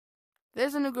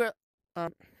There's a new girl.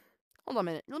 Hold on a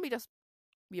minute. Let me just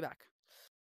be back.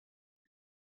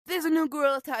 There's a new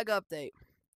Gorilla Tag update,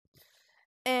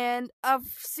 and I've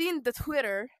seen the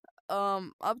Twitter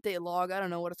update log. I don't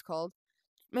know what it's called.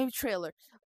 Maybe trailer.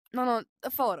 No, a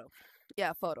photo.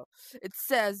 Yeah, a photo. It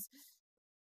says.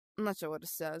 I'm not sure what it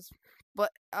says,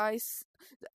 but oh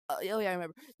yeah, I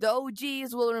remember. The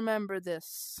OGs will remember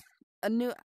this. A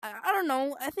new. I don't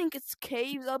know. I think it's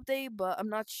Caves update, but I'm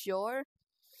not sure.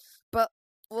 But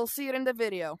we'll see it in the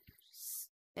video.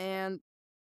 And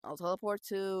I'll teleport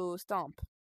to Stomp.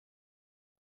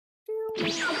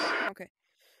 Okay.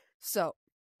 So,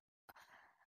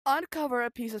 uncover a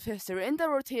piece of history in the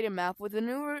rotating map with the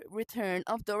new return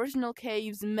of the original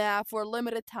Caves map for a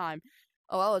limited time.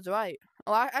 Oh, I was right.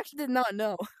 Oh, I actually did not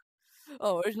know.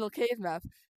 Oh, original Caves map.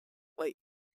 Wait.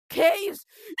 Caves!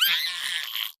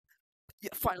 Yeah,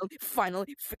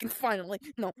 finally, freaking finally.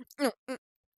 No.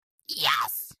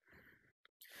 Yes!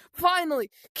 Finally!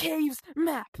 Caves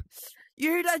map!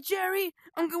 You hear that, Jerry?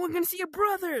 We're gonna see your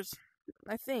brothers!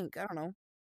 I think. I don't know.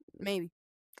 Maybe.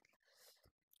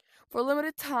 For a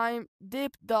limited time,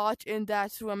 dip, dodge, and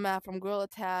dash through a map from Gorilla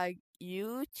Tag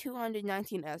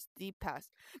U219S Deep Pass.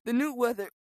 The new weather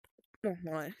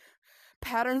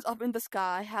patterns up in the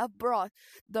sky have brought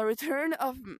the return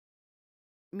of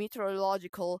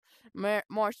meteorological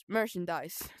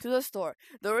merchandise to the store.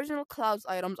 The original Clouds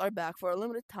items are back for a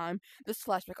limited time. This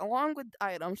flashback, along with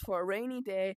items for a rainy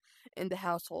day in the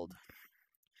household.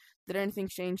 Did anything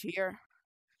change here?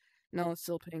 No, it's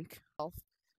still pink. Which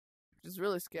is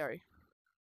really scary.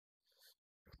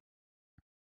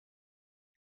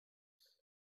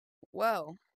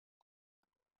 Well,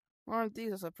 aren't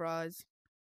these a surprise?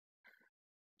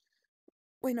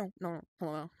 Wait, no.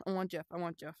 Hold on. I want Jeff. I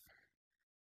want Jeff.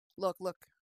 Look.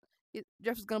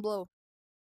 Jeff is gonna blow.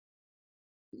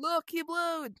 Look, he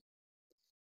blowed.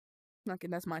 Okay,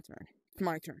 that's my turn. It's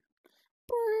my turn.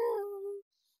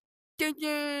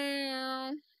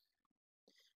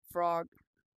 Frog.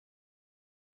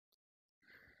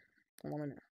 Hold on a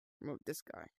minute. Remove this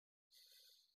guy.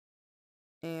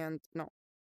 And no,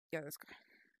 yeah, this guy.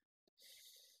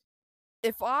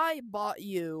 If I bought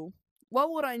you,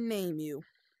 what would I name you?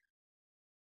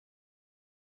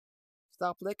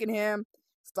 Stop licking him.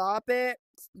 Stop it.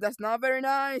 That's not very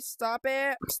nice. Stop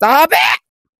it. Stop it.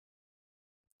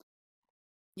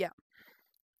 Yeah.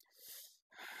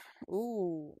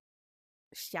 Ooh,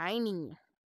 shiny.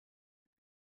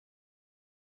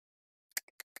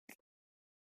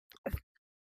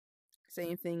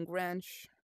 Same thing. Wrench.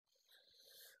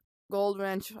 Gold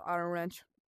wrench. Iron wrench.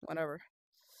 Whatever.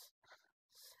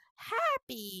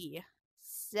 Happy.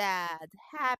 Sad.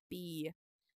 Happy.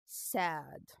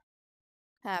 Sad.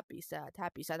 Happy. Sad.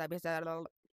 Happy. Sad. Happy. Sad.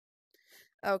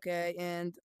 Okay,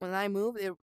 and when I move,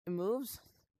 it moves.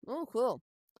 Oh, cool.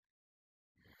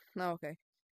 No, okay.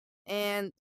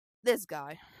 And this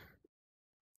guy.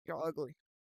 You're ugly.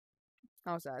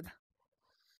 How sad.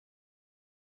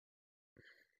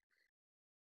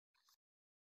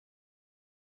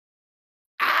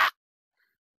 Ah!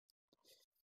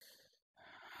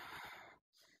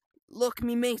 Look,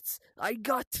 me mates. I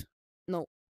got. No.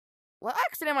 What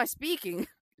accent am I speaking?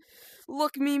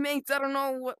 Look, me mates. I don't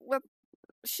know what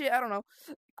shit. I don't know.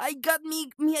 I got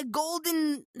me a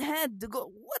golden head.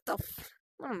 What the?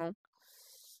 I don't know.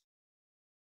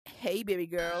 Hey, baby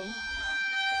girl.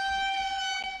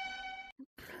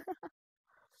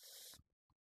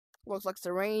 Looks like it's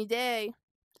a rainy day.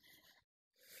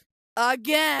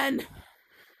 Again.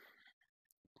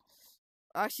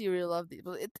 I actually really love these,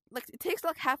 but it takes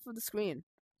like half of the screen.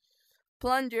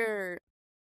 Plunger.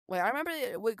 Wait, I remember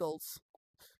it wiggles.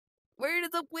 Where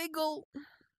did the wiggle?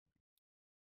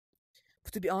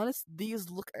 But to be honest, these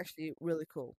look actually really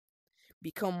cool.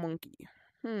 Become monkey.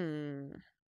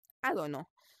 I don't know.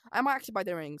 I might actually buy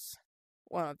the rings.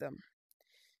 One of them.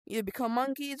 Either become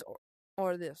monkeys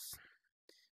or this.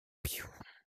 Pew.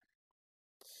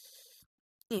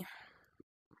 Yeah.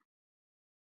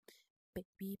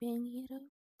 Baby Benito.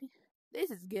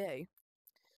 This is gay.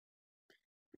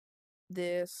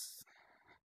 This.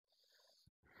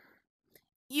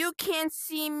 You can't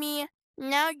see me.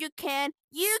 Now you can.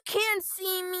 You can't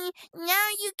see me. Now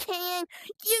you can.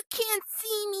 You can't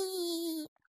see me.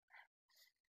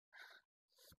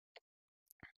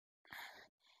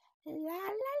 La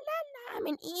la la la. I'm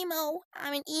an emo.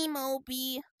 I'm an emo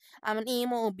bee. I'm an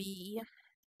emo bee.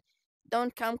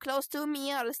 Don't come close to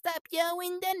me. I'll stab you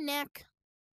in the neck.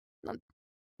 Not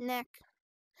neck.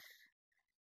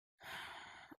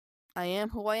 I am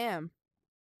who I am.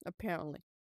 Apparently.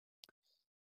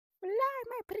 Fly,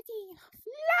 my pretty.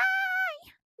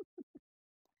 Fly.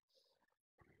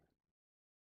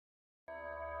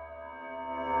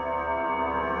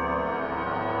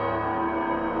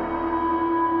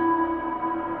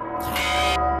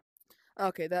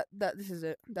 Okay, this is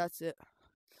it. That's it.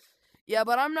 Yeah,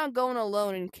 but I'm not going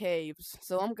alone in caves,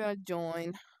 so I'm gonna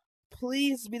join.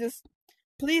 Please be this.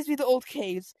 Please be the old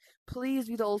caves. Please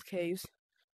be the old caves.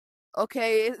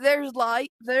 Okay, there's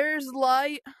light. There's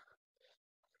light.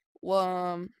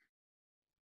 Um.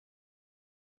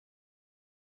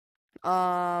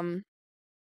 Um.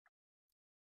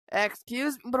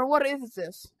 Excuse, but what is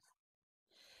this?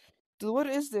 Dude, what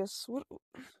is this? What?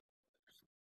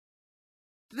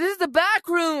 This is the back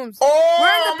rooms. Oh, We're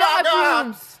in the back God.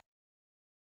 rooms.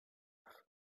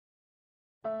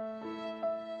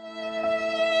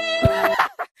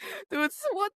 Dude,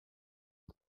 what?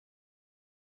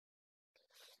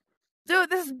 Dude,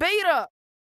 this is beta.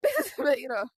 This is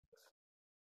beta.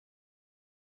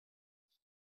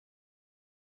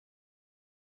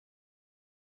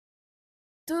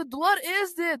 Dude, what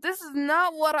is this? This is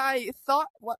not what I thought.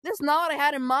 What? This is not what I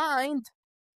had in mind.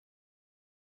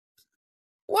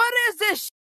 What is this?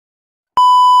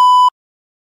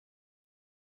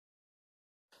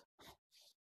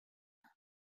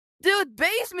 Dude,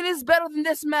 basement is better than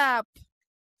this map.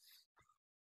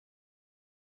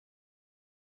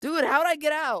 Dude, how'd I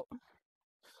get out?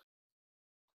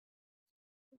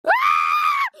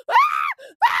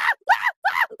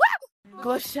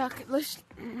 Let's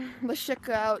check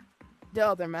out the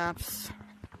other maps.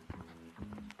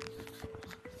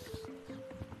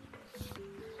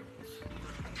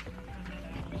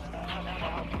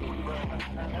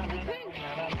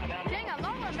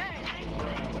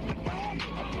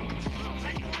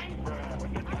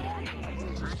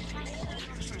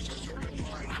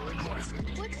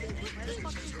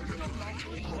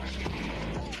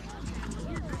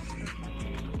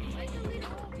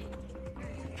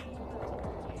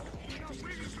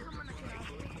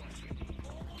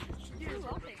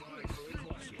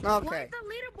 Okay. Why is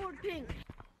the leaderboard pink?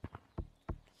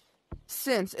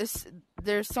 Since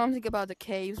there's something about the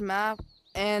caves map,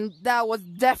 and that was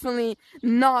definitely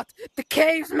not the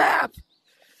caves map.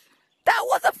 That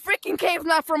was a freaking caves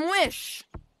map from Wish.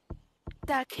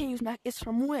 That caves map is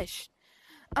from Wish.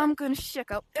 I'm gonna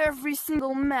check out every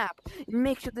single map and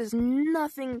make sure there's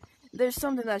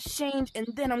something that's changed, and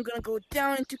then I'm gonna go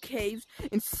down into caves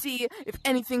and see if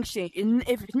anything changed. And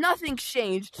if nothing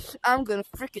changed, I'm gonna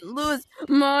freaking lose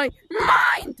my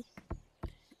mind.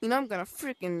 You know, I'm gonna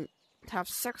freaking have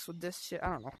sex with this shit.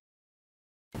 I don't know.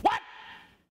 What?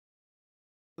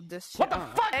 With this shit. What the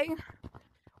fuck? Okay.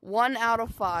 1 out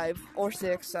of 5 or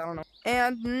 6, I don't know.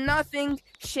 And nothing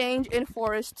changed in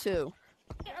Forest 2.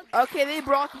 Okay, they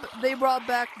brought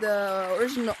back the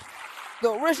original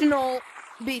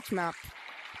beach map.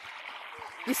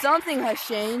 If something has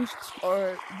changed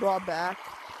or brought back.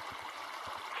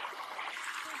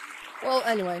 Well,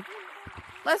 anyway,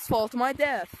 let's fall to my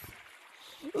death.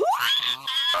 In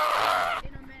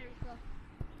America.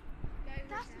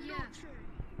 That's not true.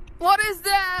 What is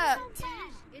that?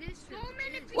 It is true. So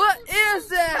many people What don't is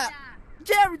that?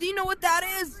 Jerry, do you know what that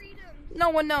is? No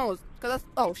one knows. Cause that's,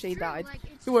 oh, Shay died.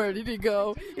 Where did he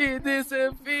go? He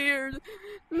disappeared.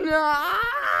 No.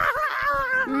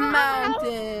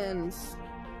 Mountains.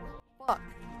 Fuck.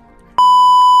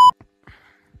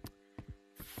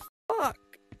 Fuck.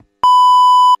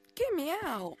 Get me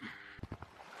out.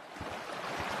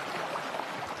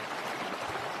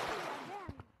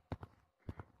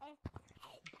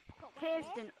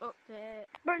 Kirsten update.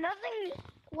 But nothing.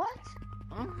 What?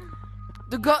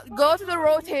 Go to the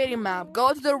rotating map.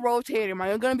 Go to the rotating map.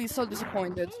 You're gonna be so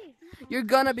disappointed. You're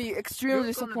gonna be extremely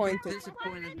disappointed.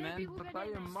 Disappointed, man. But by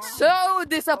your mom. So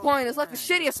disappointed. It's like the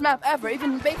shittiest map ever.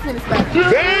 Even Basement is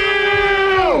better.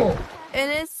 Damn!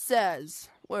 And it says,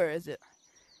 where is it?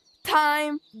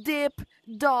 Time, dip,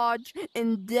 dodge,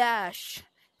 and dash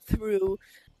through.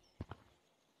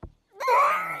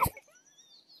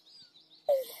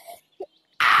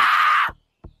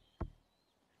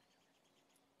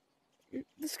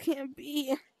 This can't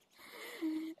be.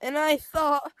 And I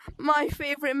thought my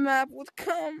favorite map would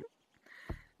come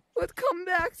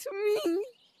back to me.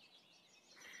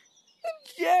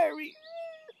 And Jerry,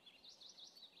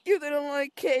 you didn't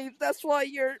like caves. That's why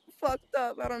you're fucked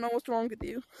up. I don't know what's wrong with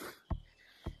you.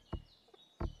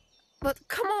 But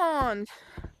come on,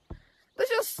 that's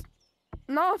just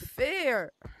not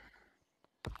fair.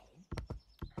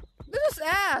 They just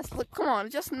asked. Like, come on,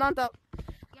 it's just not that.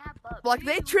 Yeah, but Like,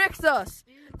 they tricked us.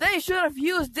 They should have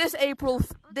used this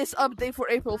update for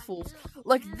April Fools.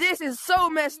 Like, this is so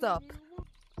messed up.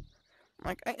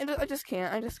 Like, I just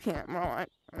can't. Bro,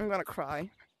 I'm gonna cry.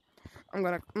 I'm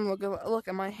gonna look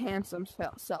at my handsome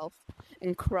self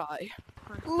and cry.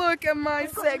 Look at my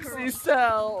sexy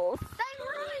self. they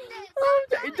ruined it.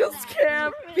 It just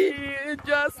can't be. It's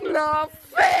just not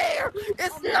fair.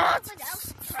 It's not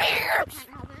fair.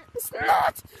 It's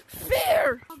not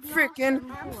fair. Freaking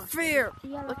fair.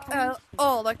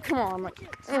 Like, come on.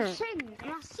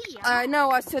 I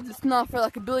know I said it's not fair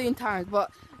like a billion times,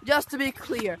 but just to be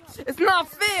clear, it's not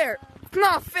fair. It's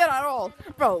not fair at all.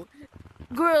 Bro,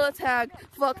 Gorilla Tag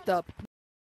fucked up.